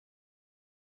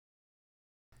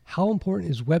How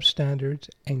important is web standards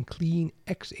and clean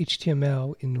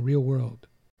XHTML in the real world?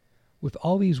 With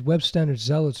all these web standard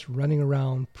zealots running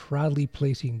around proudly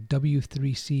placing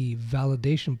W3C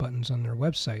validation buttons on their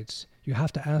websites, you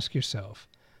have to ask yourself,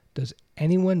 does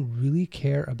anyone really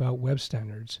care about web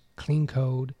standards, clean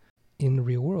code in the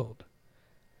real world?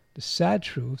 The sad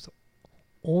truth,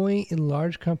 only in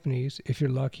large companies, if you're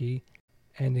lucky,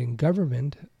 and in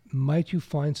government, might you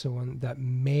find someone that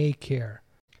may care.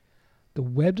 The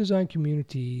web design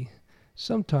community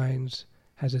sometimes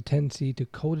has a tendency to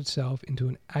code itself into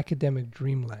an academic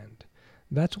dreamland.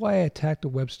 That's why I attacked the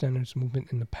web standards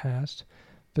movement in the past.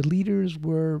 The leaders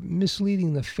were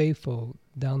misleading the faithful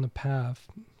down the path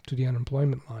to the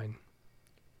unemployment line.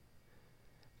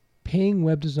 Paying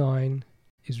web design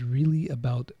is really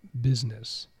about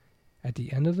business. At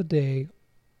the end of the day,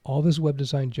 all this web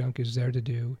design junk is there to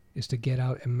do is to get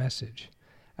out a message.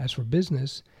 As for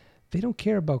business, they don't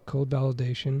care about code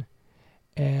validation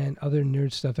and other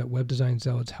nerd stuff that web design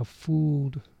zealots have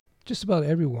fooled just about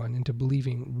everyone into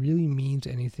believing really means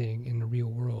anything in the real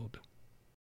world.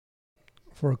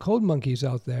 For code monkeys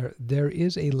out there, there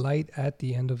is a light at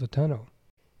the end of the tunnel.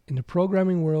 In the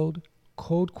programming world,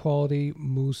 code quality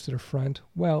moves to the front,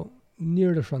 well,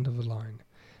 near the front of the line.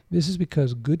 This is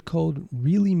because good code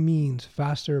really means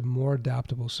faster, more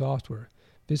adaptable software.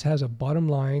 This has a bottom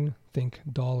line, think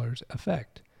dollars,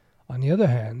 effect. On the other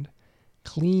hand,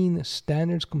 clean,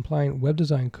 standards-compliant web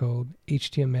design code,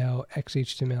 HTML,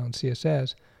 XHTML, and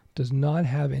CSS, does not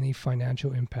have any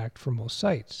financial impact for most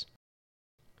sites.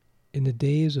 In the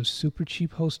days of super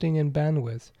cheap hosting and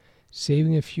bandwidth,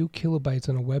 saving a few kilobytes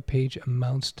on a web page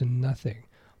amounts to nothing.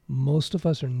 Most of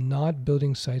us are not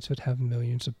building sites that have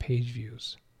millions of page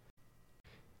views.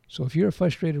 So if you're a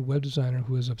frustrated web designer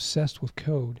who is obsessed with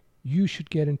code, you should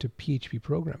get into PHP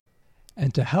programming.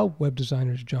 And to help web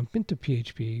designers jump into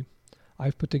PHP,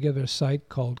 I've put together a site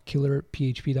called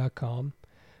killerphp.com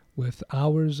with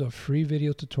hours of free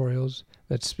video tutorials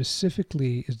that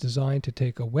specifically is designed to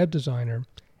take a web designer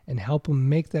and help them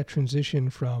make that transition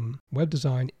from web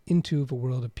design into the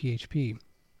world of PHP.